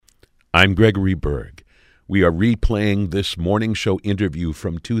I'm Gregory Berg. We are replaying this morning show interview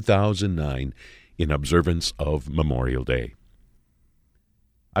from 2009 in observance of Memorial Day.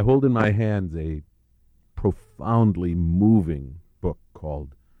 I hold in my hands a profoundly moving book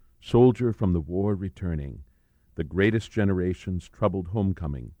called Soldier from the War Returning, The Greatest Generation's Troubled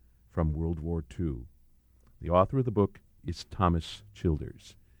Homecoming from World War II. The author of the book is Thomas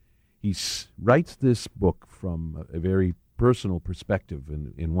Childers. He writes this book from a very personal perspective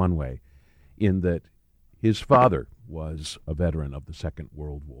in one way, in that his father was a veteran of the Second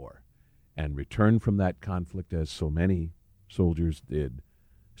World War and returned from that conflict, as so many soldiers did,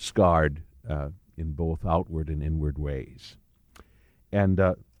 scarred in both outward and inward ways. And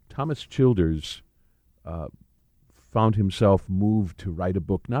Thomas Childers found himself moved to write a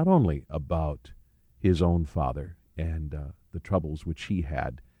book not only about his own father and the troubles which he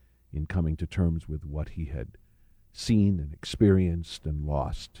had in coming to terms with what he had seen and experienced and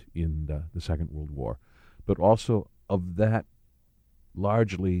lost in the Second World War, but also of that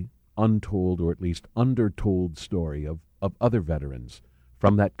largely untold, or at least undertold, story of other veterans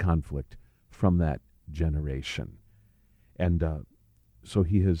from that conflict, from that generation. And so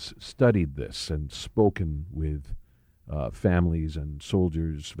he has studied this and spoken with families and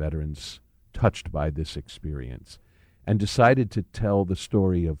soldiers, veterans touched by this experience, and decided to tell the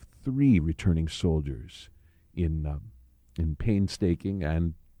story of 3 returning soldiers in painstaking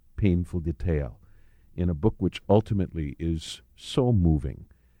and painful detail, in a book which ultimately is so moving.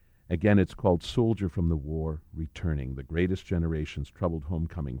 Again, it's called Soldier from the War Returning, The Greatest Generation's Troubled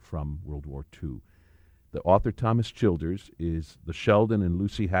Homecoming from World War II. The author, Thomas Childers, is the Sheldon and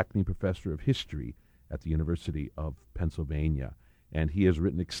Lucy Hackney Professor of History at the University of Pennsylvania, and he has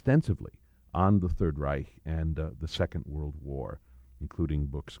written extensively on the Third Reich and the Second World War, including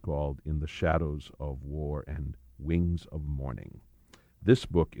books called In the Shadows of War and Wings of Morning. This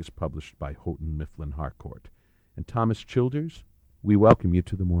book is published by Houghton Mifflin Harcourt. And Thomas Childers, we welcome you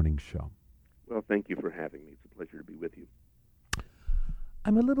to the morning show. Well, thank you for having me. It's a pleasure to be with you.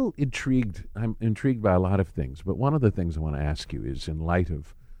 I'm a little intrigued. I'm intrigued by a lot of things, but one of the things I want to ask you is, in light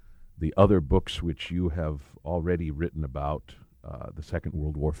of the other books which you have already written about the Second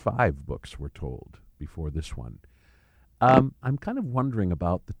World War, 5 books were told before this one. I'm kind of wondering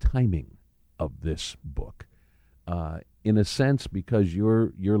about the timing of this book, in a sense, because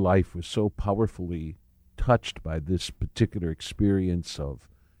your life was so powerfully touched by this particular experience of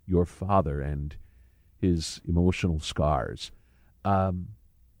your father and his emotional scars.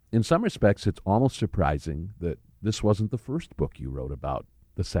 In some respects, it's almost surprising that this wasn't the first book you wrote about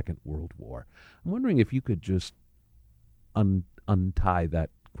the Second World War. I'm wondering if you could just untie that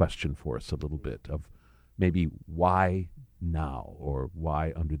question for us a little bit, of maybe why now, or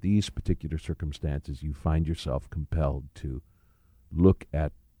why under these particular circumstances you find yourself compelled to look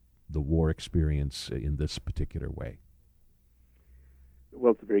at the war experience in this particular way.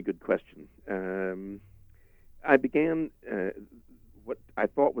 Well, it's a very good question. I began what I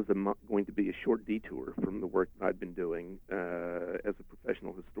thought was going to be a short detour from the work that I'd been doing as a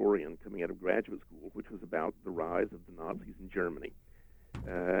professional historian coming out of graduate school, which was about the rise of the Nazis in Germany.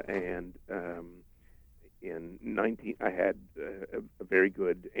 I had a very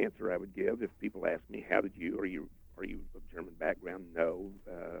good answer I would give if people asked me, "How did you? Are you of German background? No.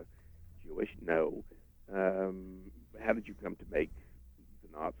 Jewish? No. How did you come to make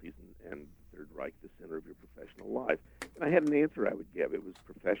the Nazis and the Third Reich the center of your professional life?" And I had an answer I would give. It was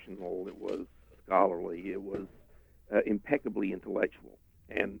professional. It was scholarly. It was impeccably intellectual,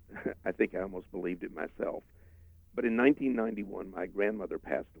 and I think I almost believed it myself. But in 1991, my grandmother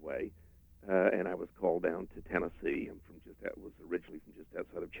passed away. And I was called down to Tennessee. Was originally from just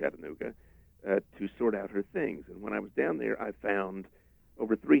outside of Chattanooga, to sort out her things. And when I was down there, I found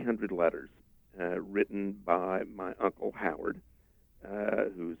over 300 letters written by my uncle Howard,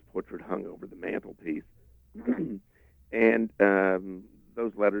 whose portrait hung over the mantelpiece. And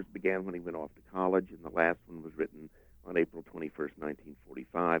those letters began when he went off to college, and the last one was written on April 21st,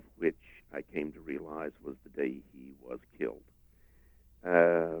 1945, which I came to realize was the day he was killed.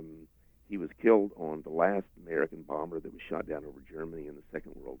 He was killed on the last American bomber that was shot down over Germany in the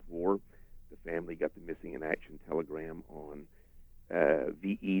Second World War. The family got the missing in action telegram on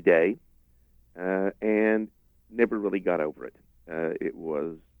VE Day and never really got over it. It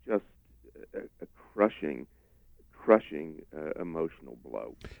was just a crushing emotional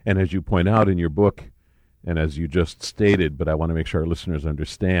blow. And as you point out in your book, and as you just stated, but I want to make sure our listeners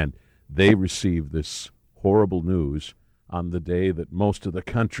understand, they received this horrible news on the day that most of the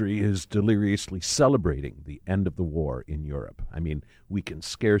country is deliriously celebrating the end of the war in Europe. I mean, we can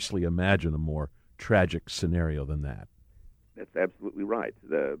scarcely imagine a more tragic scenario than that. That's absolutely right.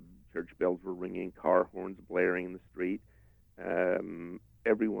 church bells were ringing, car horns blaring in the street.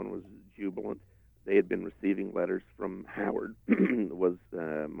 Everyone was jubilant. They had been receiving letters from Howard, was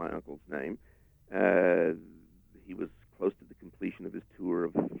my uncle's name. He was close to the completion of his tour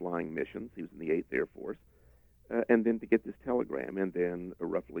of flying missions. He was in the 8th Air Force. And then to get this telegram, and then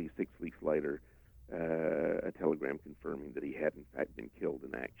roughly 6 weeks later, a telegram confirming that he had, in fact, been killed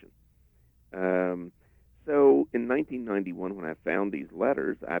in action. So in 1991, when I found these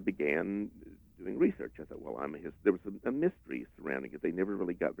letters, I began doing research. I thought, well, there was a mystery surrounding it. They never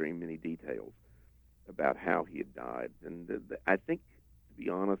really got very many details about how he had died. And I think, to be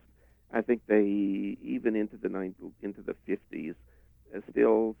honest, I think they, even into the 50s,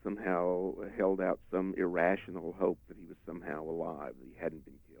 still somehow held out some irrational hope that he was somehow alive, that he hadn't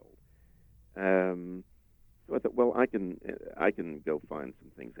been killed. So I thought, well, I can go find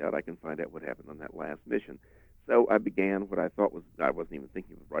some things out. I can find out what happened on that last mission. So I began what I thought was, I wasn't even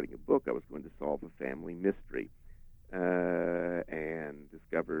thinking of writing a book. I was going to solve a family mystery, and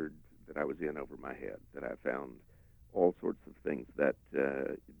discovered that I was in over my head, that I found all sorts of things that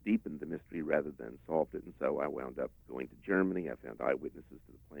deepened the mystery rather than solved it. And so I wound up going to Germany. I found eyewitnesses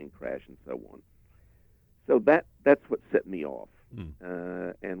to the plane crash and so on. So that's what set me off.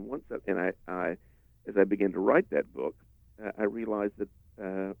 And once I as I began to write that book, I realized that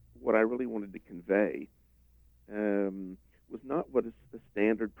what I really wanted to convey was not what a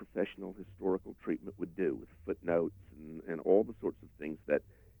standard professional historical treatment would do, with footnotes and all the sorts of things that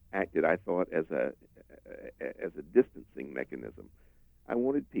acted, I thought, as a distancing mechanism. I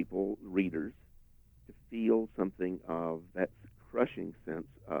wanted people, readers, to feel something of that crushing sense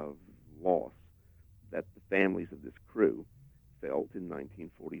of loss that the families of this crew felt in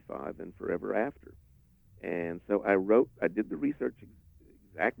 1945 and forever after. And so I did the research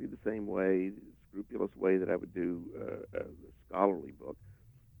exactly the same way, scrupulous way that I would do a scholarly book,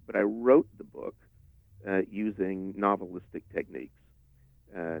 but I wrote the book using novelistic techniques.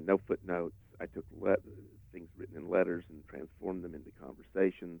 No footnotes. I took things written in letters and transformed them into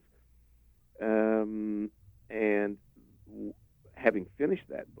conversations. And having finished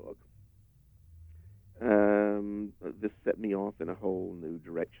that book, this set me off in a whole new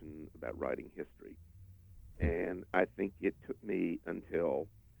direction about writing history. And I think it took me until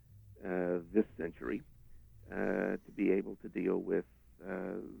this century to be able to deal with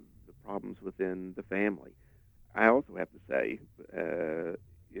the problems within the family. I also have to say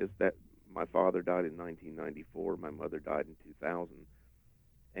is that my father died in 1994, my mother died in 2000,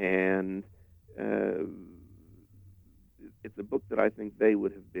 and it's a book that I think they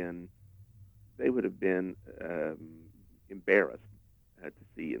would have been embarrassed to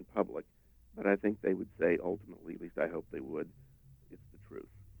see in public, but I think they would say ultimately, at least I hope they would, it's the truth.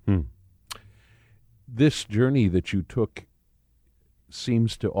 This journey that you took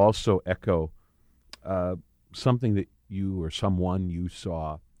seems to also echo something that you or someone you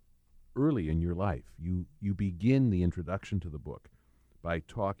saw early in your life. You begin the introduction to the book by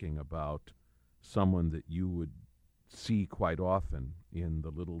talking about someone that you would see quite often in the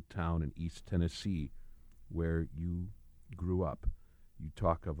little town in East Tennessee where you grew up. You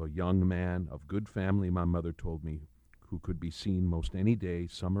talk of a young man of good family, my mother told me, who could be seen most any day,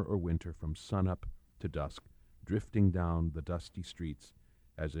 summer or winter, from sunup to dusk, drifting down the dusty streets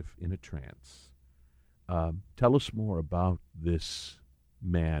as if in a trance. Tell us more about this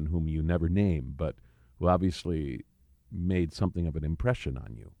man whom you never name, but who obviously made something of an impression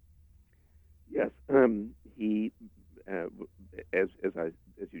on you. Yes, he, as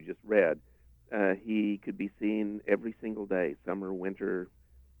you just read, he could be seen every single day, summer, winter,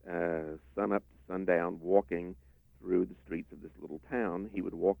 sun up to sundown, walking through the streets of this little town. He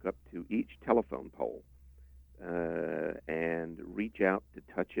would walk up to each telephone pole and reach out to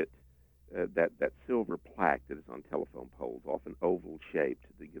touch it. That silver plaque that is on telephone poles, often oval-shaped,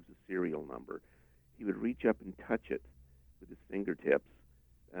 that gives a serial number. He would reach up and touch it with his fingertips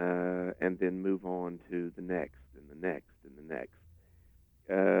and then move on to the next and the next and the next.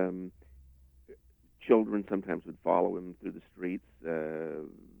 Children sometimes would follow him through the streets,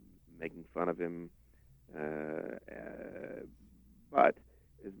 making fun of him. But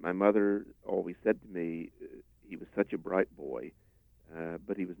as my mother always said to me, he was such a bright boy,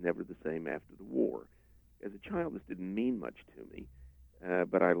 but he was never the same after the war. As a child, this didn't mean much to me,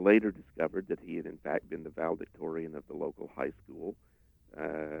 but I later discovered that he had in fact been the valedictorian of the local high school,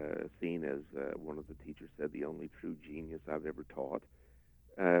 seen as, one of the teachers said, the only true genius I've ever taught.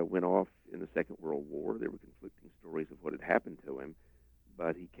 Went off in the Second World War. There were conflicting stories of what had happened to him,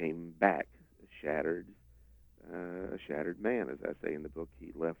 but he came back a shattered man. As I say in the book,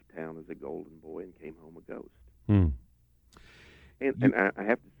 he left town as a golden boy and came home a ghost. And I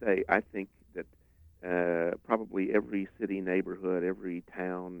have to say, I think that probably every city, neighborhood, every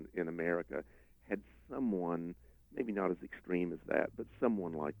town in America had someone, maybe not as extreme as that, but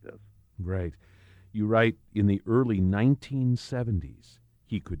someone like this. Right. You write, in the early 1970s,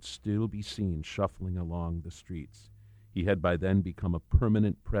 he could still be seen shuffling along the streets. He had by then become a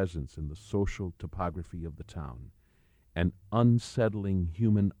permanent presence in the social topography of the town, an unsettling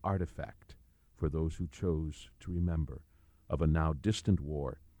human artifact for those who chose to remember of a now distant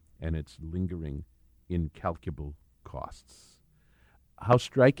war and its lingering, incalculable costs. How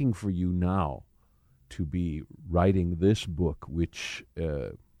striking for you now to be writing this book, which,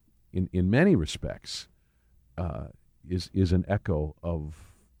 in many respects, is an echo of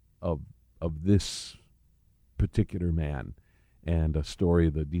this particular man, and a story,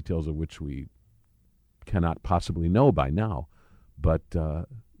 the details of which we cannot possibly know by now, but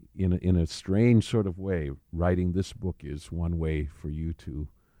in a strange sort of way, writing this book is one way for you to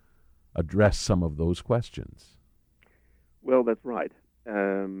address some of those questions. Well, that's right.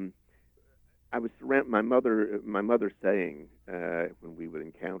 I was surrounded. My mother saying when we would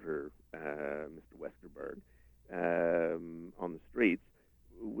encounter Mr. Westerberg on the streets,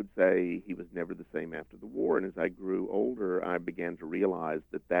 would say he was never the same after the war. And as I grew older, I began to realize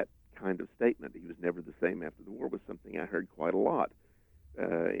that kind of statement, he was never the same after the war, was something I heard quite a lot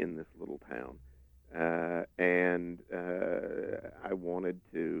in this little town. And I wanted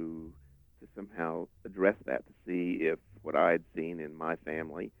to somehow address that, to see if what I had seen in my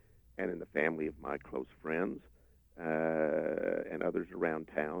family and in the family of my close friends and others around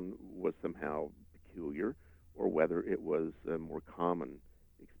town was somehow peculiar, or whether it was a more common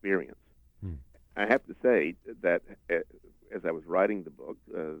experience. I have to say that as I was writing the book,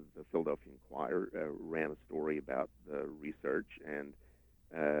 the Philadelphia Inquirer ran a story about the research, and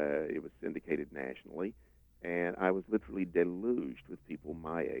it was syndicated nationally, and I was literally deluged with people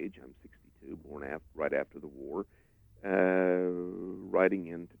my age. I'm 62, born right after the war, writing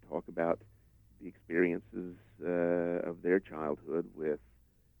in to talk about the experiences of their childhood with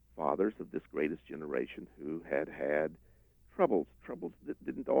fathers of this greatest generation who had troubles that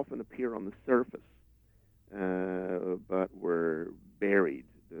didn't often appear on the surface, but were buried.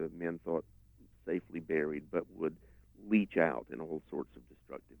 The men thought safely buried, but would leach out in all sorts of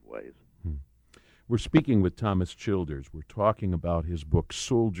destructive ways. We're speaking with Thomas Childers. We're talking about his book,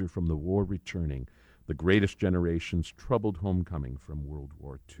 Soldier from the War Returning, The Greatest Generation's Troubled Homecoming from World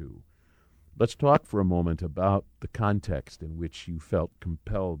War II. Let's talk for a moment about the context in which you felt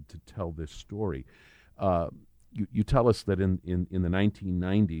compelled to tell this story. You tell us that in the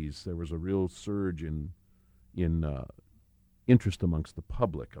 1990s there was a real surge in interest amongst the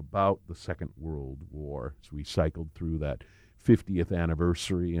public about the Second World War as we cycled through that 50th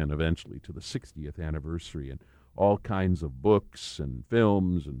anniversary and eventually to the 60th anniversary, and all kinds of books and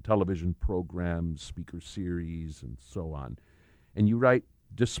films and television programs, speaker series, and so on. And you write,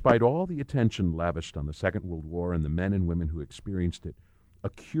 despite all the attention lavished on the Second World War and the men and women who experienced it, a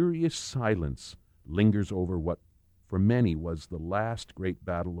curious silence lingers over what for many was the last great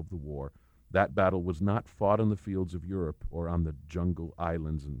battle of the war. That battle was not fought on the fields of Europe or on the jungle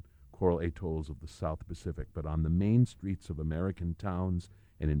islands and coral atolls of the South Pacific, but on the main streets of American towns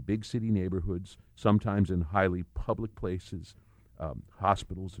and in big city neighborhoods, sometimes in highly public places,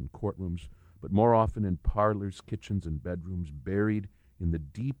 hospitals and courtrooms, but more often in parlors, kitchens, and bedrooms, buried in the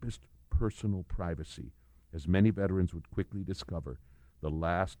deepest personal privacy. As many veterans would quickly discover, the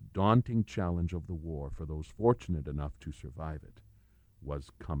last daunting challenge of the war for those fortunate enough to survive it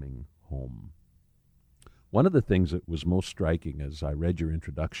was coming home. One of the things that was most striking as I read your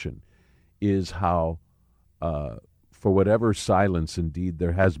introduction is how, for whatever silence indeed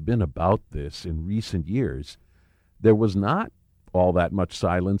there has been about this in recent years, there was not all that much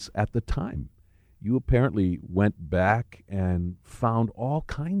silence at the time. You apparently went back and found all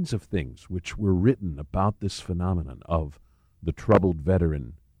kinds of things which were written about this phenomenon of the troubled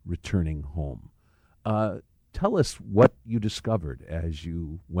veteran returning home. Tell us what you discovered as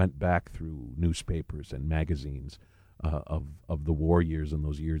you went back through newspapers and magazines of the war years and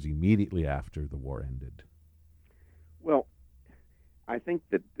those years immediately after the war ended. Well, I think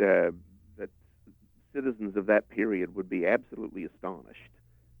that that citizens of that period would be absolutely astonished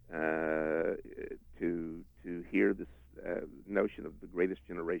to hear this notion of the greatest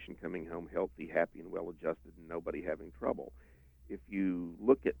generation coming home healthy, happy, and well-adjusted, and nobody having trouble. If you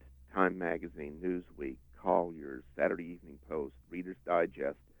look at Time Magazine, Newsweek, Collier's, Saturday Evening Post, Reader's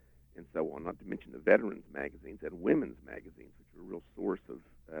Digest, and so on, not to mention the veterans' magazines and women's magazines, which are a real source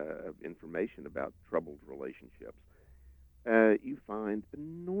of information about troubled relationships, you find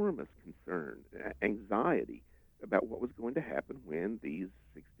enormous concern, anxiety about what was going to happen when these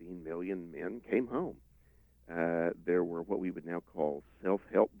 16 million men came home. There were what we would now call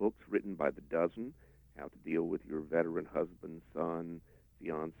self-help books written by the dozen, how to deal with your veteran husband, son,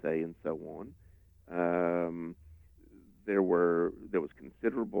 fiance, and so on. There was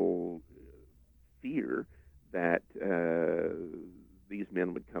considerable fear that these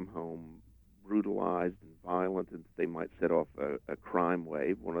men would come home brutalized and violent, and they might set off a crime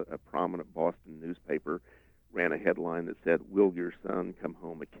wave. A prominent Boston newspaper ran a headline that said, "Will your son come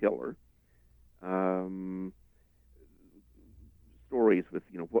home a killer?" Stories with,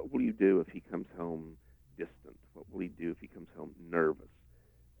 what will you do if he comes home distant? What will he do if he comes home nervous?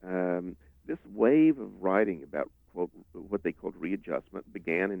 This wave of writing about, quote, what they called readjustment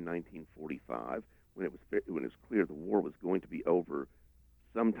began in 1945 when it was clear the war was going to be over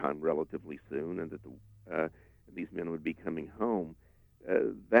sometime relatively soon, and that these men would be coming home.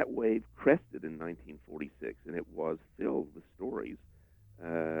 That wave crested in 1946, and it was filled with stories,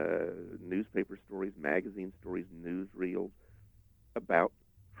 newspaper stories, magazine stories, newsreels about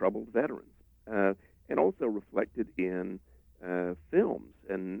troubled veterans, and also reflected in films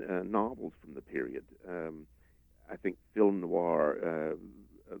and novels from the period. I think film noir,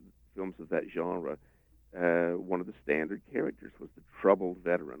 films of that genre, one of the standard characters was the troubled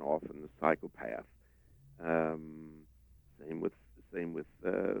veteran, often the psychopath. Same with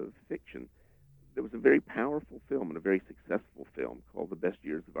fiction. There was a very powerful film and a very successful film called The Best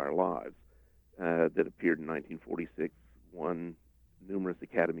Years of Our Lives that appeared in 1946, won numerous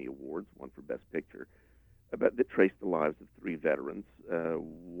Academy Awards, one for Best Picture, that traced the lives of three veterans,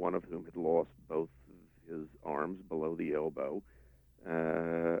 one of whom had lost both his arms below the elbow,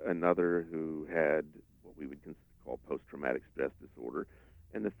 another who had what we would call post-traumatic stress disorder,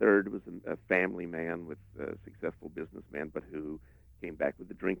 and the third was a family man with a successful businessman, but who came back with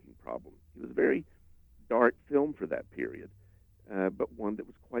a drinking problem. It was a very dark film for that period, but one that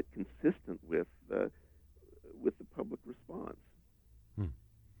was quite consistent with the public response.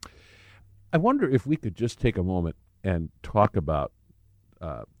 I wonder if we could just take a moment and talk about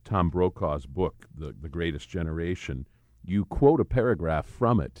Tom Brokaw's book, The Greatest Generation. You quote a paragraph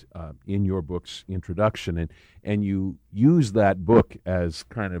from it in your book's introduction, and you use that book as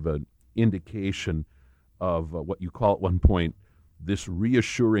kind of an indication of what you call at one point this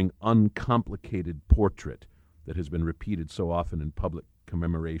reassuring, uncomplicated portrait that has been repeated so often in public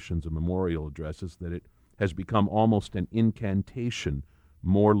commemorations and memorial addresses that it has become almost an incantation,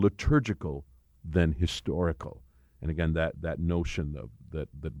 more liturgical than historical. And again, that notion of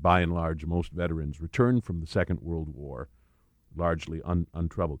that by and large most veterans return from the Second World War largely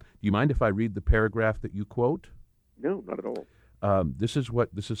untroubled. Do you mind if I read the paragraph that you quote? No, not at all. This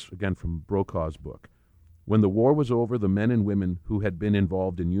is again from Brokaw's book. When the war was over, the men and women who had been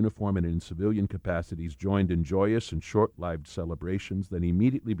involved in uniform and in civilian capacities joined in joyous and short-lived celebrations, then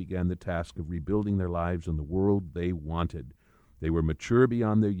immediately began the task of rebuilding their lives in the world they wanted. They were mature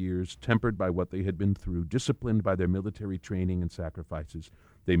beyond their years, tempered by what they had been through, disciplined by their military training and sacrifices.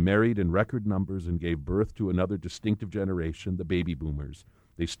 They married in record numbers and gave birth to another distinctive generation, the baby boomers.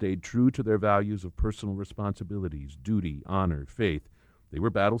 They stayed true to their values of personal responsibilities, duty, honor, faith. They were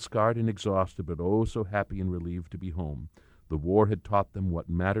battle-scarred and exhausted, but oh so happy and relieved to be home. The war had taught them what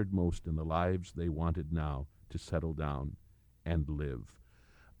mattered most in the lives they wanted now to settle down and live.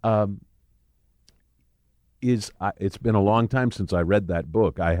 It's been a long time since I read that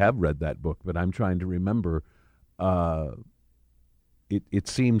book. I have read that book, but I'm trying to remember. It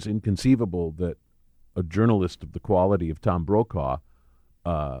seems inconceivable that a journalist of the quality of Tom Brokaw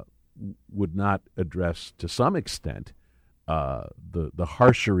would not address, to some extent, the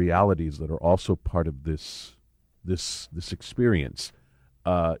harsher realities that are also part of this experience.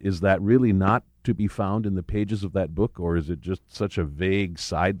 Is that really not to be found in the pages of that book, or is it just such a vague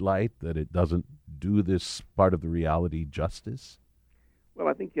sidelight that it doesn't do this part of the reality justice? Well,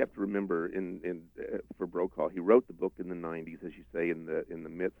 I think you have to remember, for Brokaw, he wrote the book in the 90s, as you say, in the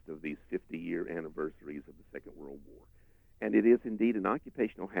midst of these 50-year anniversaries of the Second World War, and it is indeed an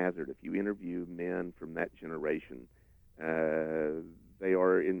occupational hazard. If you interview men from that generation, they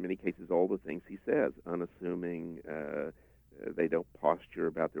are, in many cases, all the things he says, unassuming. They don't posture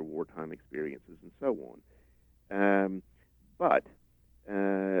about their wartime experiences and so on. But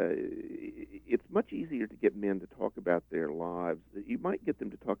it's much easier to get men to talk about their lives. You might get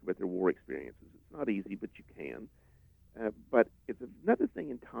them to talk about their war experiences. It's not easy, but you can. But it's another thing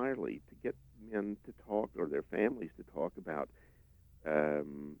entirely to get men to talk, or their families to talk about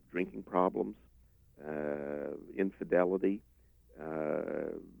drinking problems, infidelity,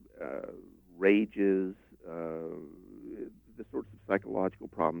 rages, the sorts of psychological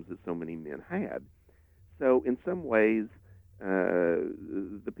problems that so many men had. So in some ways,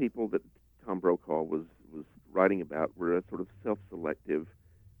 the people that Tom Brokaw was writing about were a sort of self-selective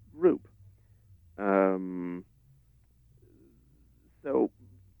group. So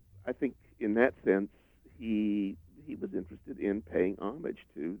I think in that sense, he was interested in paying homage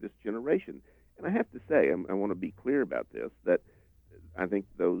to this generation. And I have to say, I want to be clear about this, that I think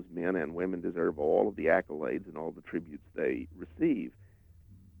those men and women deserve all of the accolades and all the tributes they receive.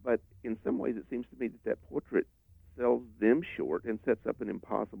 But in some ways, it seems to me that portrait sells them short and sets up an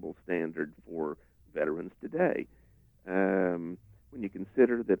impossible standard for veterans today. When you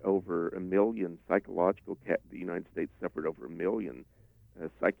consider that over 1 million the United States suffered over 1 million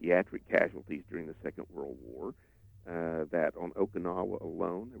psychiatric casualties during the Second World War, that on Okinawa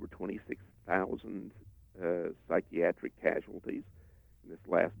alone there were 26,000 psychiatric casualties in this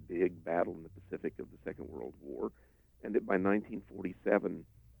last big battle in the Pacific of the Second World War, and that by 1947,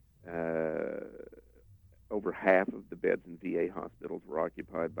 over half of the beds in VA hospitals were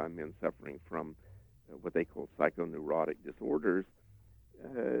occupied by men suffering from what they call psychoneurotic disorders.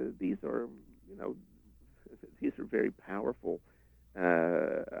 These are very powerful,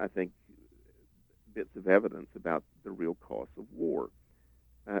 I think, bits of evidence about the real costs of war.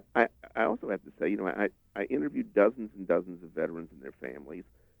 I also have to say, I interviewed dozens and dozens of veterans and their families.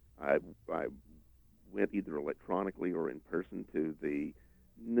 I went either electronically or in person to the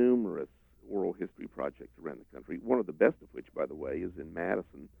numerous oral history projects around the country, one of the best of which, by the way, is in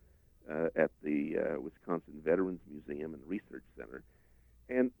Madison at the Wisconsin Veterans Museum and Research Center.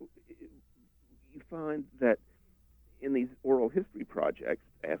 And you find that in these oral history projects,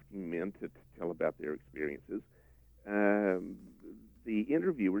 asking men to tell about their experiences, the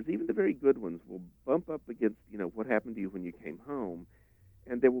interviewers, even the very good ones, will bump up against, what happened to you when you came home,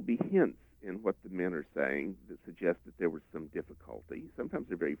 and there will be hints in what the men are saying that suggest that there was some difficulty. Sometimes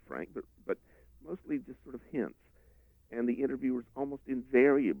they're very frank, but mostly just sort of hints. And the interviewers almost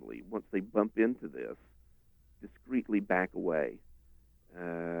invariably, once they bump into this, discreetly back away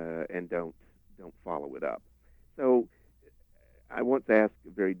and don't follow it up. So I once asked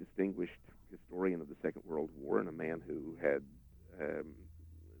a very distinguished historian of the Second World War and a man who had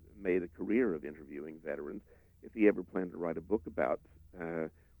made a career of interviewing veterans if he ever planned to write a book about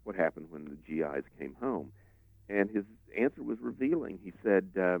what happened when the GIs came home. And his answer was revealing. He said,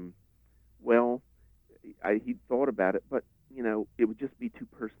 he'd thought about it, but, it would just be too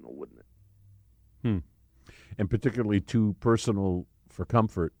personal, wouldn't it? And particularly too personal for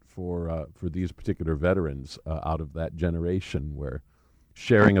comfort for these particular veterans out of that generation, where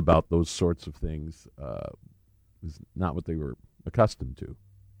sharing about those sorts of things is not what they were accustomed to.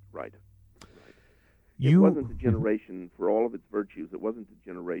 Right. It wasn't a generation, for all of its virtues, it wasn't a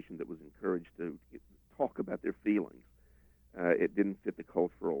generation that was encouraged to talk about their feelings. It didn't fit the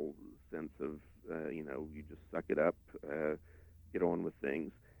cultural sense of, you just suck it up, get on with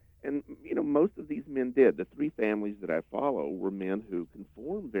things. And, most of these men did. The three families that I follow were men who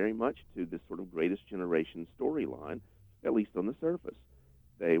conform very much to this sort of greatest generation storyline, at least on the surface.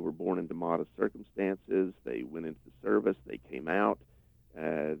 They were born into modest circumstances. They went into the service. They came out.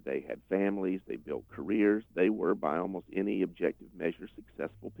 They had families. They built careers. They were, by almost any objective measure,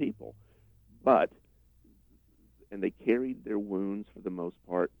 successful people. And they carried their wounds, for the most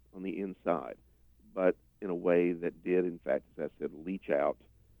part, on the inside, but in a way that did, in fact, as I said, leach out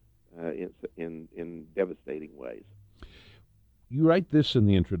in devastating ways. You write this in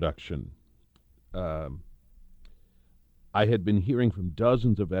the introduction. I had been hearing from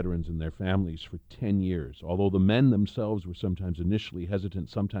dozens of veterans and their families for 10 years. Although the men themselves were sometimes initially hesitant,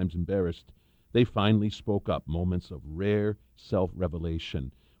 sometimes embarrassed, they finally spoke up, moments of rare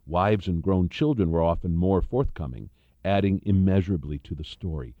self-revelation. Wives and grown children were often more forthcoming, adding immeasurably to the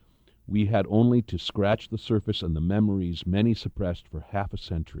story. We had only to scratch the surface, and the memories many suppressed for half a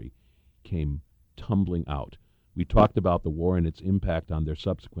century came tumbling out. We talked about the war and its impact on their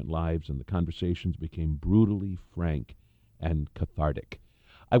subsequent lives, and the conversations became brutally frank and cathartic.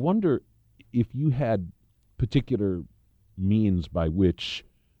 I wonder if you had particular means by which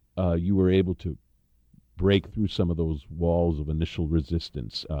you were able to break through some of those walls of initial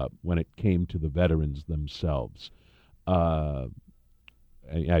resistance when it came to the veterans themselves. I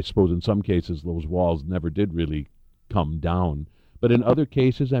suppose in some cases those walls never did really come down. But in other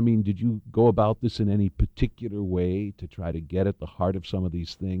cases, did you go about this in any particular way to try to get at the heart of some of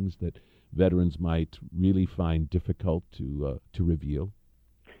these things that veterans might really find difficult to reveal?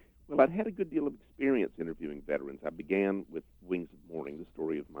 Well, I'd had a good deal of experience interviewing veterans. I began with Wings of Morning, the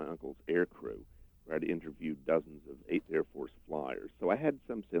story of my uncle's air crew, where I'd interviewed dozens of 8th Air Force flyers. So I had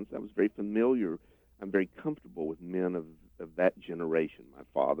some sense. I was very familiar. I'm very comfortable with men of that generation. My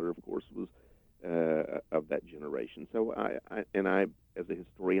father, of course, was of that generation. So I, as a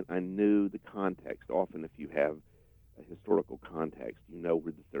historian, I knew the context. Often, if you have a historical context, you know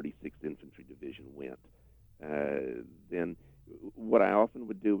where the 36th Infantry Division went. Then what I often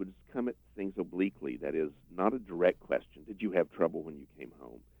would do was come at things obliquely. That is, not a direct question, did you have trouble when you came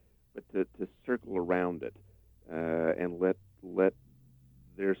home? But to circle around it and let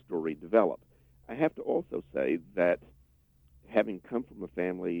their story develop. I have to also say that having come from a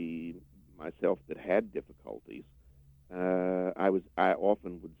family myself that had difficulties, I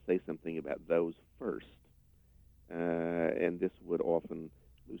often would say something about those first, and this would often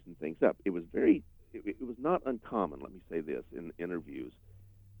loosen things up. It was not uncommon. Let me say this in interviews,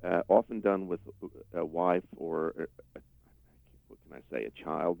 often done with a wife or what can I say, a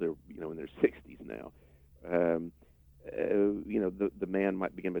child. They're in their 60s now. The man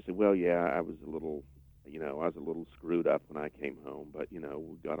might begin by saying, "Well, yeah, I was a little screwed up when I came home, but we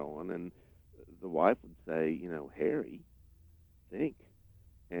got on." And the wife would say, "Harry, think,"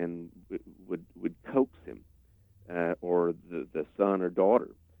 and would coax him, or the son or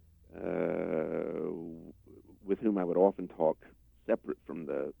daughter, with whom I would often talk separate from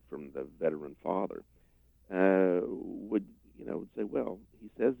the veteran father, would say, "Well, he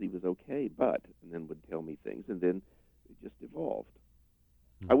says he was okay, but," and then would tell me things, and then it just evolved.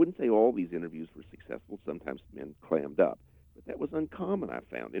 I wouldn't say all these interviews were successful. Sometimes men clammed up, but that was uncommon, I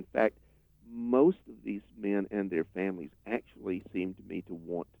found. In fact, most of these men and their families actually seemed to me to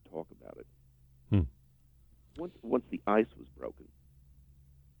want to talk about it. Once the ice was broken.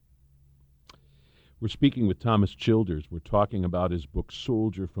 We're speaking with Thomas Childers. We're talking about his book,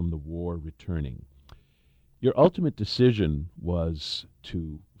 Soldier from the War Returning. Your ultimate decision was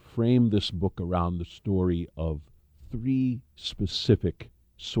to frame this book around the story of 3 specific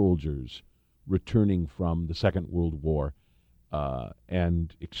soldiers returning from the Second World War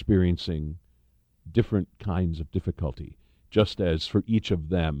and experiencing different kinds of difficulty, just as for each of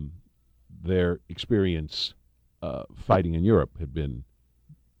them, their experience fighting in Europe had been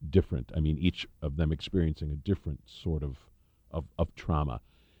different. I mean, each of them experiencing a different sort of trauma.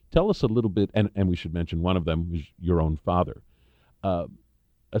 Tell us a little bit, and we should mention one of them was your own father.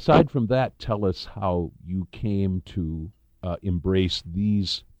 Aside from that, tell us how you came to embrace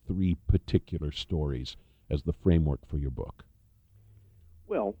these 3 particular stories as the framework for your book.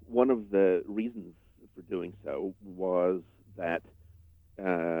 Well, one of the reasons for doing so was that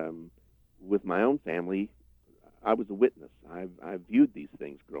with my own family, I was a witness. I viewed these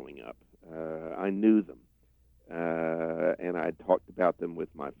things growing up. I knew them. And I talked about them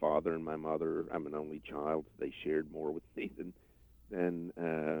with my father and my mother. I'm an only child. They shared more with me than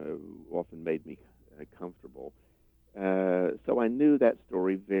often made me comfortable. So I knew that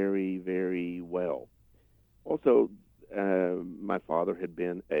story very, very well. Also, my father had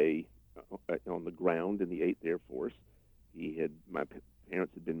been on the ground in the 8th Air Force. My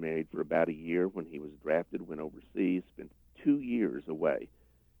parents had been married for about a year when he was drafted, went overseas, spent 2 years away.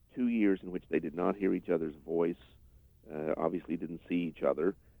 2 years in which they did not hear each other's voice, obviously didn't see each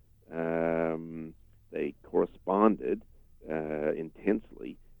other. They corresponded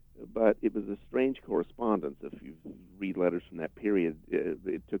intensely, but it was a strange correspondence. If you read letters from that period,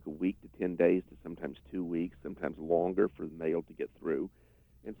 it took a week to 10 days to sometimes 2 weeks, sometimes longer for the mail to get through.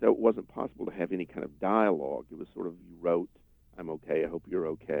 And so it wasn't possible to have any kind of dialogue. It was sort of, you wrote, "I'm okay, I hope you're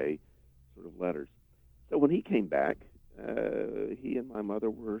okay," sort of letters. So when he came back, he and my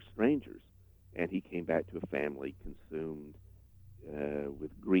mother were strangers, and he came back to a family consumed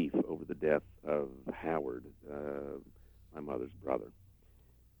with grief over the death of Howard, my mother's brother.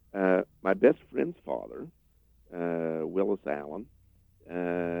 My best friend's father, Willis Allen,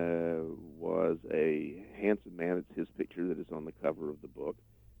 was a handsome man. It's his picture that is on the cover of the book.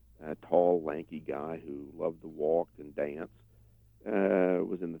 A tall, lanky guy who loved to walk and dance.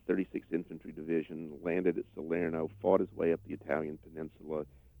 Was in the 36th Infantry Division, landed at Salerno, fought his way up the Italian peninsula,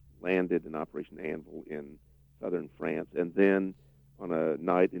 landed in Operation Anvil in southern France, and then on a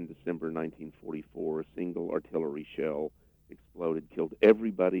night in December 1944, a single artillery shell exploded, killed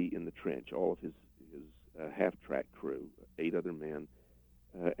everybody in the trench, all of his half-track crew, 8 other men,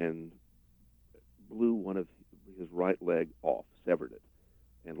 and blew one of his right leg off, severed it,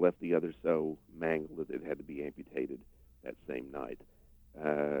 and left the other so mangled that it had to be amputated that same night.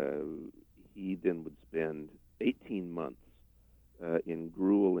 He then would spend 18 months in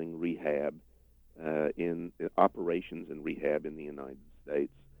grueling rehab, in operations and rehab in the United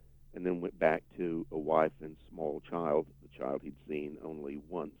States, and then went back to a wife and small child, the child he'd seen only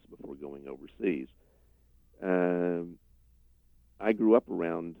once before going overseas. I grew up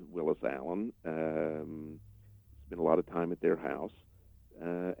around Willis Allen, spent a lot of time at their house.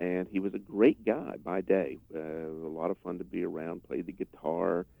 And he was a great guy by day. A lot of fun to be around, played the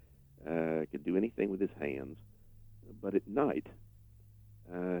guitar, could do anything with his hands. But at night,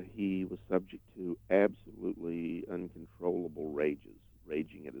 he was subject to absolutely uncontrollable raging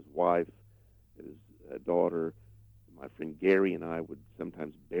at his wife, at his daughter. My friend Gary and I would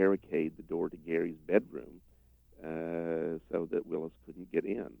sometimes barricade the door to Gary's bedroom so that Willis couldn't get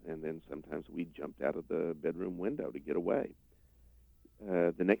in. And then sometimes we jumped out of the bedroom window to get away.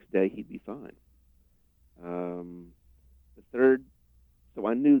 The next day, he'd be fine. So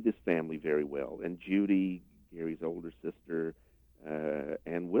I knew this family very well. And Judy, Gary's older sister,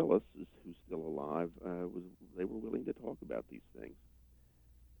 and Willis, who's still alive, they were willing to talk about these things.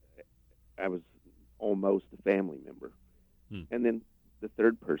 I was almost a family member. And then the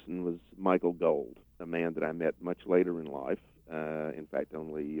third person was Michael Gold, a man that I met much later in life, in fact,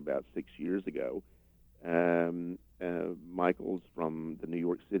 only about 6 years ago. Michael's from the New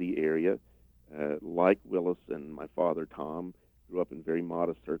York City area. Like Willis and my father, Tom, grew up in very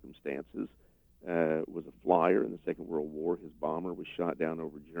modest circumstances. Was a flyer in the Second World War. His bomber was shot down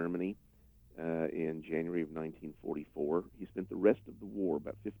over Germany in January of 1944. He spent the rest of the war,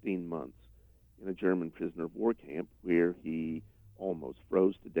 about 15 months, in a German prisoner of war camp where he almost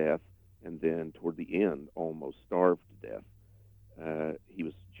froze to death and then, toward the end, almost starved to death. He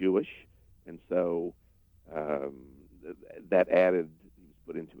was Jewish, and so that added, he was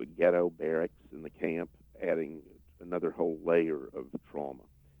put into a ghetto barracks in the camp, adding another whole layer of trauma.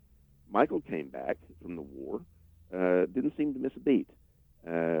 Michael came back from the war, didn't seem to miss a beat.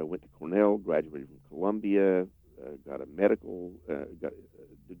 Went to Cornell, graduated from Columbia, got a medical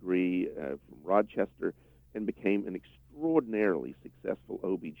degree from Rochester, and became an extraordinarily successful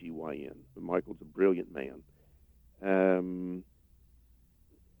OBGYN. Michael's a brilliant man.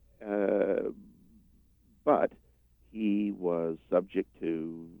 But he was subject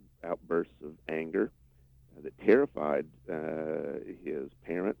to outbursts of anger that terrified his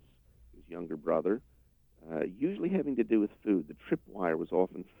parents, his younger brother, usually having to do with food. The tripwire was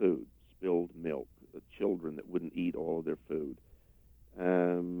often food, spilled milk, children that wouldn't eat all of their food.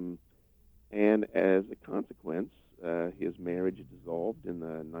 And as a consequence, his marriage dissolved in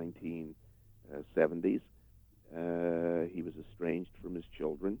the 1970s. He was estranged from his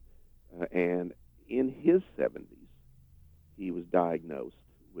children. And in his 70s, he was diagnosed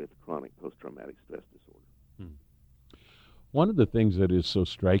with chronic post-traumatic stress disorder. One of the things that is so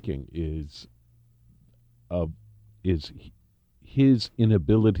striking is his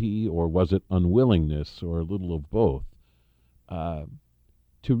inability, or was it unwillingness, or a little of both,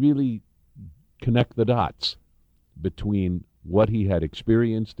 to really connect the dots between what he had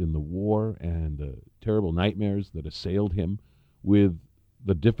experienced in the war and the terrible nightmares that assailed him with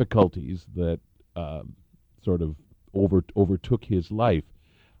the difficulties that sort of overtook his life.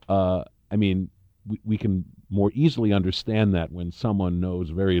 I mean, we can more easily understand that when someone knows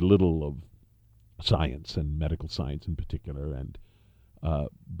very little of science and medical science in particular, and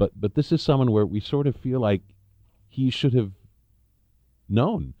but this is someone where we sort of feel like he should have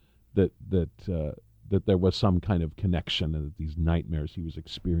known that there was some kind of connection, and that these nightmares he was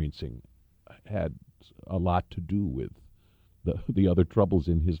experiencing had a lot to do with the other troubles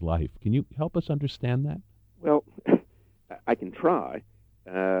in his life. Can you help us understand that? Well, I can try.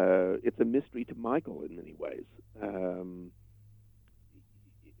 It's a mystery to Michael in many ways.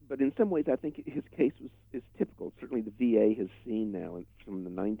 But in some ways, I think his case is typical. Certainly the VA has seen now, from the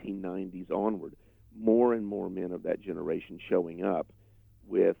 1990s onward, more and more men of that generation showing up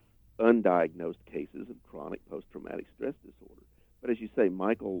with undiagnosed cases of chronic post-traumatic stress disorder. But as you say,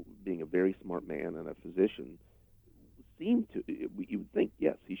 Michael, being a very smart man and a physician, seemed to, you would think,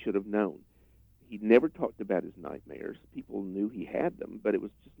 yes, he should have known. He never talked about his nightmares. People knew he had them, but it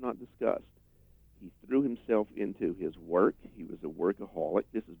was just not discussed. He threw himself into his work. He was a workaholic.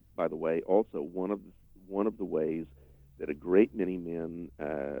 This is, by the way, also one of the ways that a great many men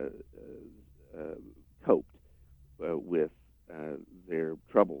coped with their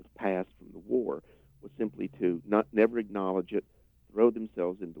troubled past from the war, was simply to never acknowledge it, throw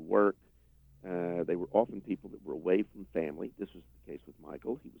themselves into work. They were often people that were away from family. This was the case with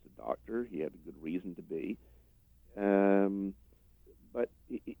Michael. He was a doctor. He had a good reason to be. But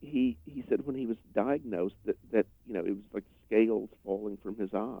he said when he was diagnosed that it was like scales falling from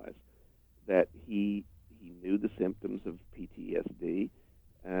his eyes, that he knew the symptoms of PTSD,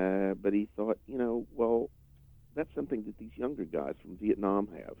 but he thought, well, that's something that these younger guys from Vietnam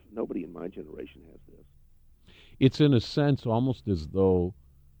have. Nobody in my generation has this. It's in a sense almost as though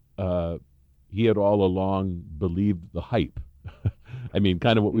he had all along believed the hype. I mean,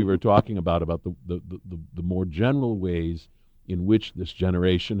 kind of what we were talking about the more general ways in which this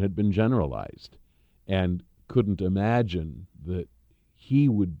generation had been generalized, and couldn't imagine that he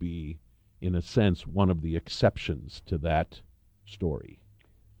would be, in a sense, one of the exceptions to that story.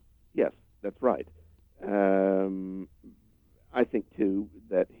 Yes, that's right. I think, too,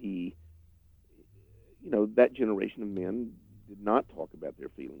 that that generation of men did not talk about their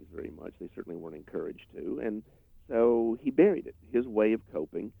feelings very much. They certainly weren't encouraged to. And so he buried it. His way of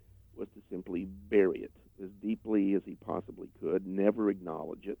coping was to simply bury it as deeply as he possibly could, never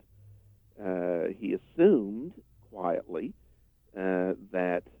acknowledge it. He assumed quietly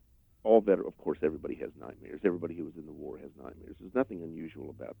that of course, everybody has nightmares. Everybody who was in the war has nightmares. There's nothing unusual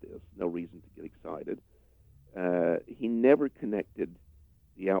about this. No reason to get excited. He never connected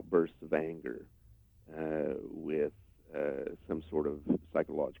the outbursts of anger with some sort of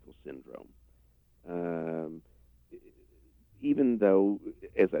psychological syndrome. Even though,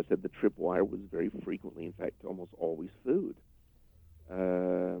 as I said, the tripwire was very frequently, in fact, almost always food.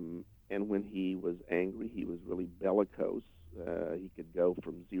 And when he was angry, he was really bellicose. He could go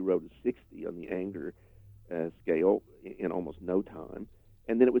from 0 to 60 on the anger scale in almost no time,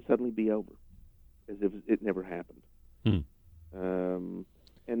 and then it would suddenly be over, as if it never happened.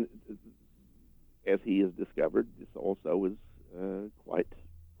 And as he has discovered, this also is quite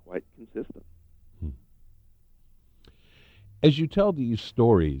consistent. As you tell these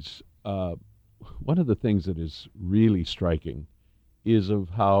stories, one of the things that is really striking is of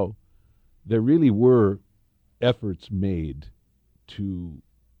how there really were efforts made to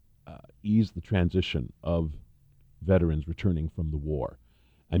ease the transition of veterans returning from the war.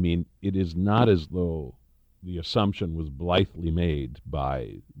 I mean, it is not as though the assumption was blithely made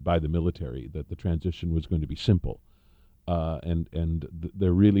by the military that the transition was going to be simple.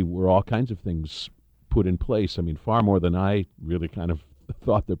 There really were all kinds of things put in place. I mean, far more than I really kind of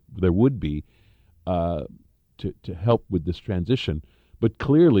thought that there would be to help with this transition, but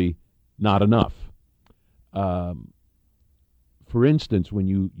clearly not enough. For instance, when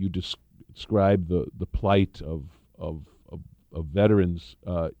you describe the plight of veterans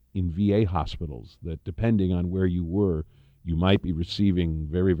in VA hospitals, that depending on where you were, you might be receiving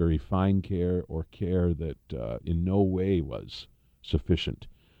very, very fine care or care that in no way was sufficient.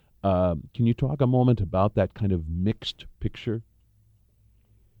 Can you talk a moment about that kind of mixed picture?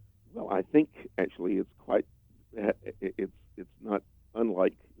 Well, I think actually it's not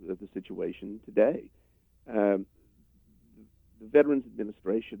unlike the situation today. The Veterans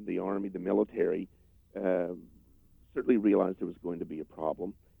Administration, the Army, the military certainly realized there was going to be a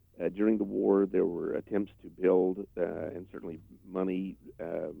problem. During the war, there were attempts to build, and certainly money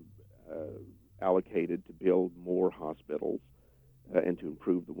allocated to build more hospitals and to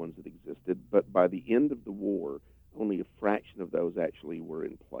improve the ones that existed. But by the end of the war, only a fraction of those actually were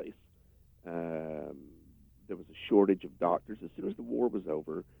in place. There was a shortage of doctors. As soon as the war was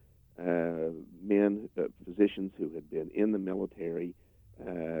over, physicians who had been in the military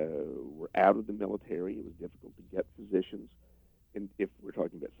were out of the military. It was difficult to get physicians. And if we're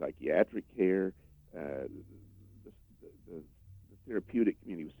talking about psychiatric care, the therapeutic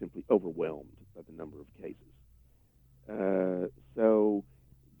community was simply overwhelmed by the number of cases. So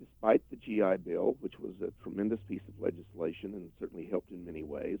despite the GI Bill, which was a tremendous piece of legislation and certainly helped in many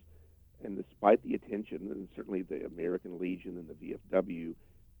ways, and despite the attention, and certainly the American Legion and the VFW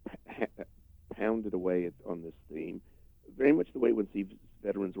pounded away on this theme, very much the way one sees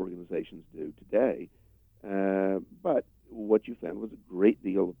veterans organizations do today. But what you found was a great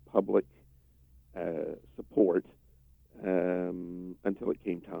deal of public support until it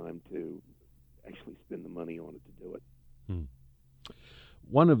came time to actually spend the money on it to do it.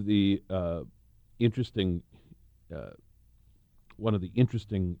 One of the interesting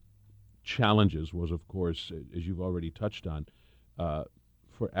challenges was, of course, as you've already touched on,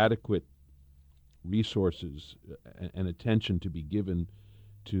 for adequate resources and attention to be given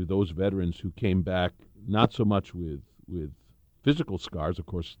to those veterans who came back not so much with physical scars. Of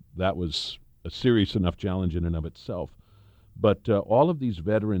course, that was a serious enough challenge in and of itself. But all of these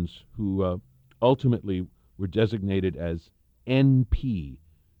veterans who ultimately were designated as NP,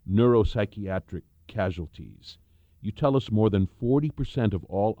 neuropsychiatric casualties. You tell us more than 40% of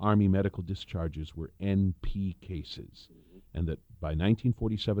all Army medical discharges were NP cases, and that by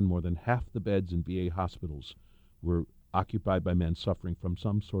 1947, more than half the beds in VA hospitals were occupied by men suffering from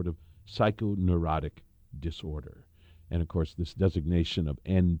some sort of psychoneurotic disorder. And of course, this designation of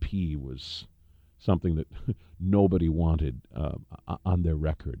NP was something that nobody wanted on their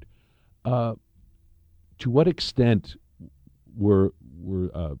record. To what extent were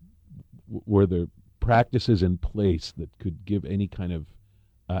there practices in place that could give any kind of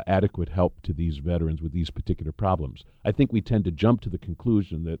adequate help to these veterans with these particular problems. I think we tend to jump to the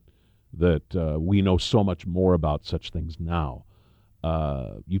conclusion that we know so much more about such things now.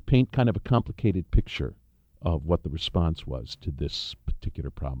 You paint kind of a complicated picture of what the response was to this particular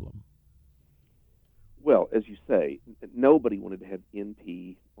problem. Well, as you say, nobody wanted to have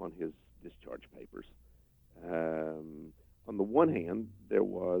NP on his discharge papers. On the one hand, there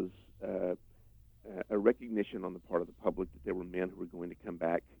was a recognition on the part of the public that there were men who were going to come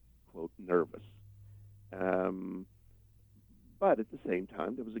back, quote, nervous. But at the same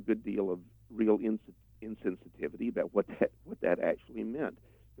time, there was a good deal of real insensitivity about what that actually meant.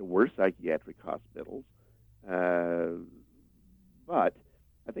 There were psychiatric hospitals, but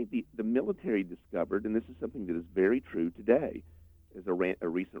I think the military discovered, and this is something that is very true today, as a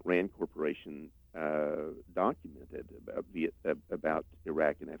recent RAND Corporation documented about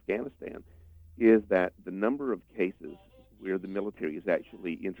Iraq and Afghanistan, is that the number of cases where the military has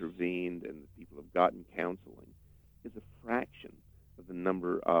actually intervened and people have gotten counseling is a fraction of the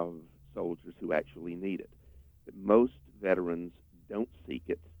number of soldiers who actually need it. That most veterans don't seek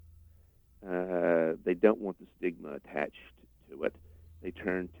it. They don't want the stigma attached to it. They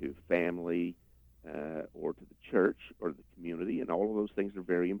turn to family or to the church or the community, and all of those things are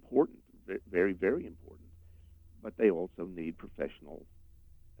very important, very, very important. But they also need professional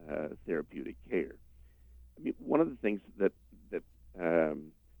therapeutic care. I mean, one of the things that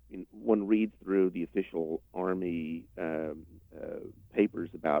one reads through the official Army papers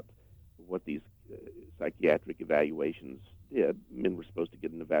about what these psychiatric evaluations did. Men were supposed to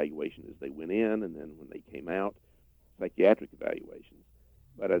get an evaluation as they went in, and then when they came out, psychiatric evaluations.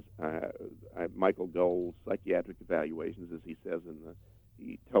 But as Michael Gold's psychiatric evaluations, as he says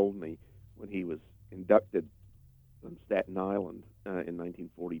he told me when he was inducted on Staten Island in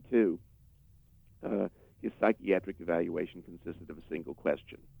 1942, his psychiatric evaluation consisted of a single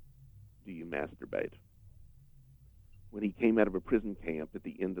question: do you masturbate? When he came out of a prison camp at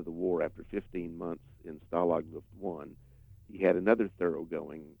the end of the war after 15 months in Stalag Luft 1, he had another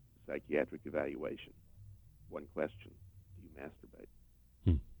thoroughgoing psychiatric evaluation. One question: do you masturbate?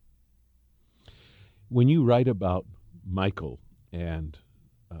 When you write about Michael and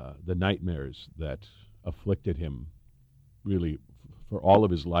the nightmares that afflicted him really for all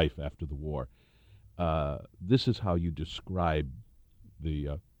of his life after the war, this is how you describe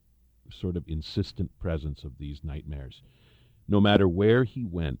the sort of insistent presence of these nightmares. No matter where he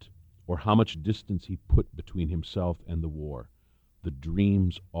went or how much distance he put between himself and the war, the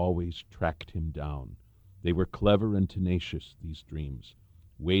dreams always tracked him down. They were clever and tenacious, these dreams,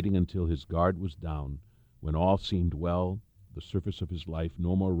 waiting until his guard was down, when all seemed well, the surface of his life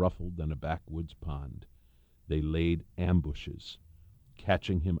no more ruffled than a backwoods pond. They laid ambushes,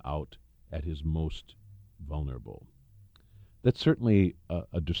 catching him out at his most vulnerable. That's certainly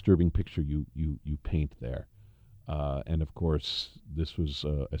a disturbing picture you paint there. And of course, this was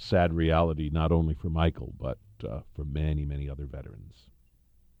a sad reality not only for Michael, but for many, many other veterans.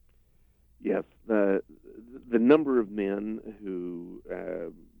 Yes, the number of men who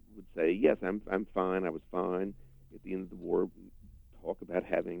would say, yes, I'm fine, I was fine, at the end of the war, talk about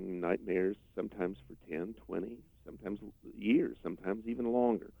having nightmares sometimes for 10, 20, sometimes years, sometimes even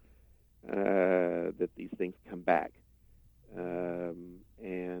longer, that these things come back.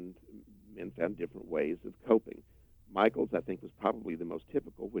 And men found different ways of coping. Michael's, I think, was probably the most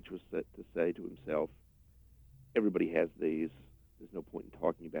typical, which was to say to himself, everybody has these, there's no point in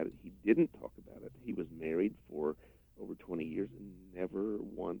talking about it. He didn't talk about it. He was married for over 20 years, and never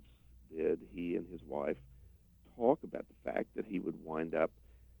once did he and his wife talk about the fact that he would wind up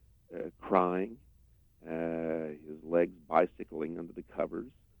crying, his legs bicycling under the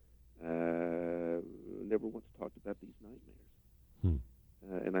covers. Never once talked about these nightmares.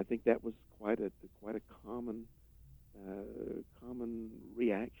 And I think that was quite a common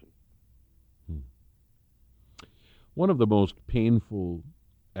reaction. One of the most painful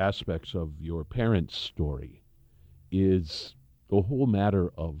aspects of your parents' story is the whole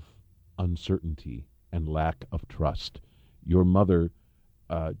matter of uncertainty and lack of trust. Your mother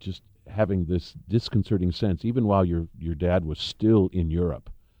just having this disconcerting sense, even while your dad was still in Europe,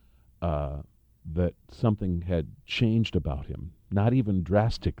 that something had changed about him, not even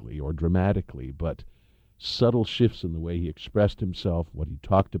drastically or dramatically, but subtle shifts in the way he expressed himself, what he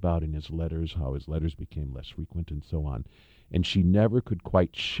talked about in his letters, how his letters became less frequent, and so on. And she never could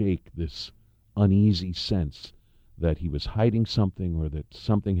quite shake this uneasy sense that he was hiding something or that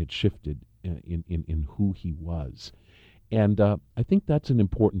something had shifted in who he was. And I think that's an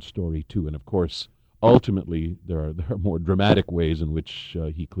important story, too. And, of course, ultimately, there are more dramatic ways in which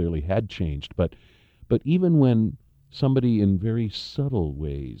he clearly had changed. But even when somebody in very subtle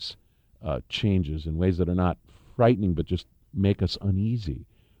ways changes in ways that are not frightening but just make us uneasy,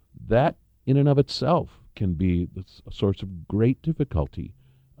 that in and of itself can be a source of great difficulty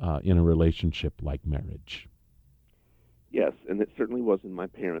in a relationship like marriage. Yes, and it certainly was in my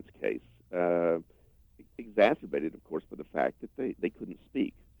parents' case. Exacerbated, of course, by the fact that they couldn't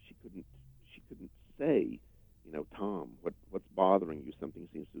speak. She couldn't say, Tom, what's bothering you? Something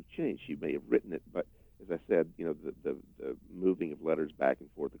seems to have changed. She may have written it, but as I said, the moving of letters back and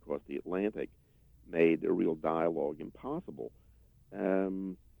forth across the Atlantic made a real dialogue impossible.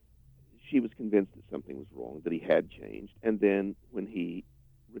 She was convinced that something was wrong, that he had changed, and then when he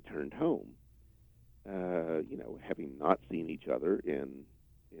returned home, having not seen each other in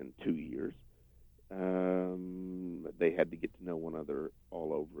 2 years, they had to get to know one another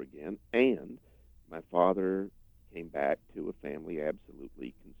all over again. And my father came back to a family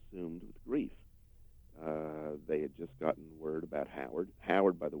absolutely consumed with grief. They had just gotten word about Howard.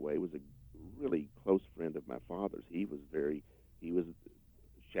 Howard, by the way, was a really close friend of my father's. He was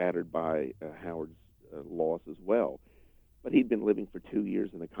shattered by Howard's loss as well. But he'd been living for 2 years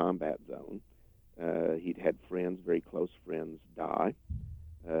in a combat zone. He'd had friends, very close friends, die.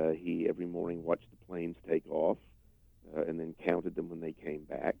 He every morning watched the planes take off and then counted them when they came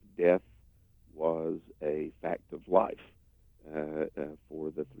back. Death was a fact of life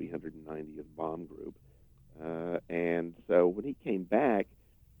for the 390th Bomb Group. And so when he came back,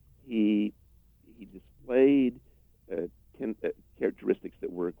 he displayed characteristics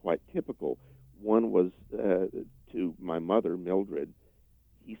that were quite typical. One was, to my mother, Mildred,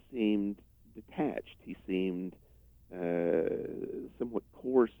 he seemed detached. He seemed somewhat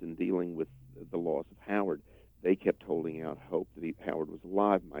coarse in dealing with the loss of Howard. They kept holding out hope that Howard was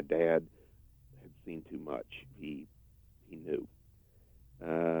alive. My dad had seen too much. He knew.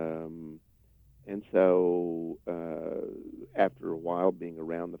 And so after a while being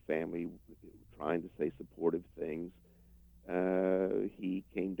around the family, trying to say supportive things, he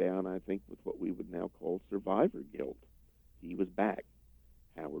came down, I think, with what we would now call survivor guilt. He was back.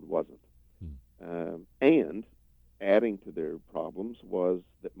 Howard wasn't. And adding to their problems was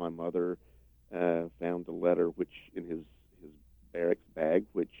that my mother found a letter which in his barracks bag,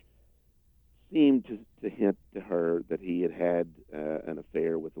 which seemed to hint to her that he had an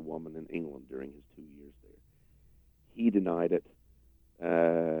affair with a woman in England during his 2 years there. He denied it.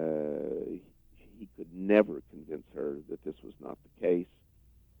 He could never convince her that this was not the case.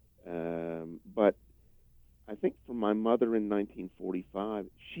 But I think for my mother in 1945,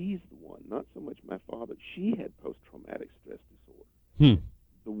 she's the one, not so much my father. She had post-traumatic stress disorder.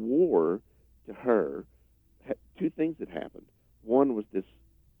 The war, to her, had two things that happened. One was this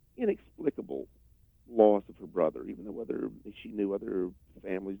inexplicable loss of her brother, even though she knew other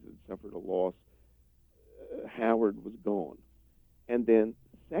families that had suffered a loss. Howard was gone. And then,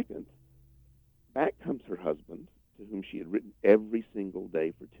 second, back comes her husband, to whom she had written every single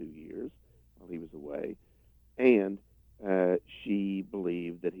day for 2 years while he was away, and she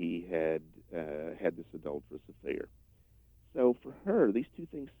believed that he had had this adulterous affair. So for her, these two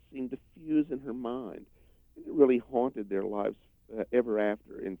things seemed to fuse in her mind, and it really haunted their lives ever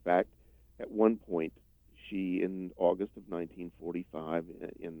after. In fact, at one point, she, in August of 1945,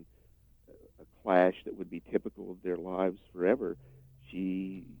 in a clash that would be typical of their lives forever,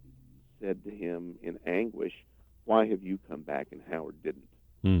 she said to him in anguish, "Why have you come back and Howard didn't?"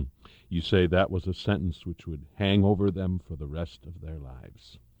 You say that was a sentence which would hang over them for the rest of their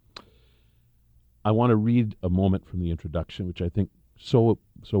lives. I want to read a moment from the introduction, which I think so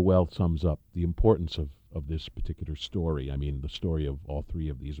well sums up the importance of this particular story. I mean, the story of all three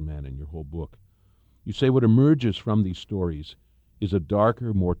of these men in your whole book. You say what emerges from these stories is a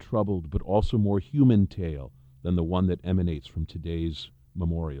darker, more troubled, but also more human tale than the one that emanates from today's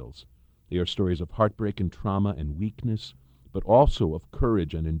memorials. They are stories of heartbreak and trauma and weakness, but also of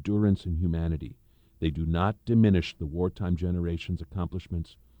courage and endurance and humanity. They do not diminish the wartime generation's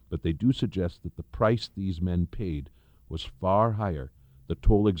accomplishments, but they do suggest that the price these men paid was far higher, the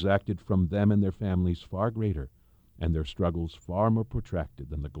toll exacted from them and their families far greater, and their struggles far more protracted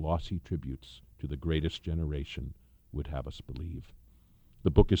than the glossy tributes to the greatest generation would have us believe.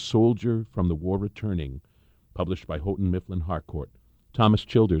 The book is Soldier from the War Returning, published by Houghton Mifflin Harcourt. Thomas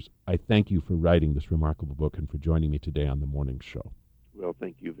Childers, I thank you for writing this remarkable book and for joining me today on The Morning Show. Well,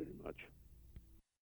 thank you very much.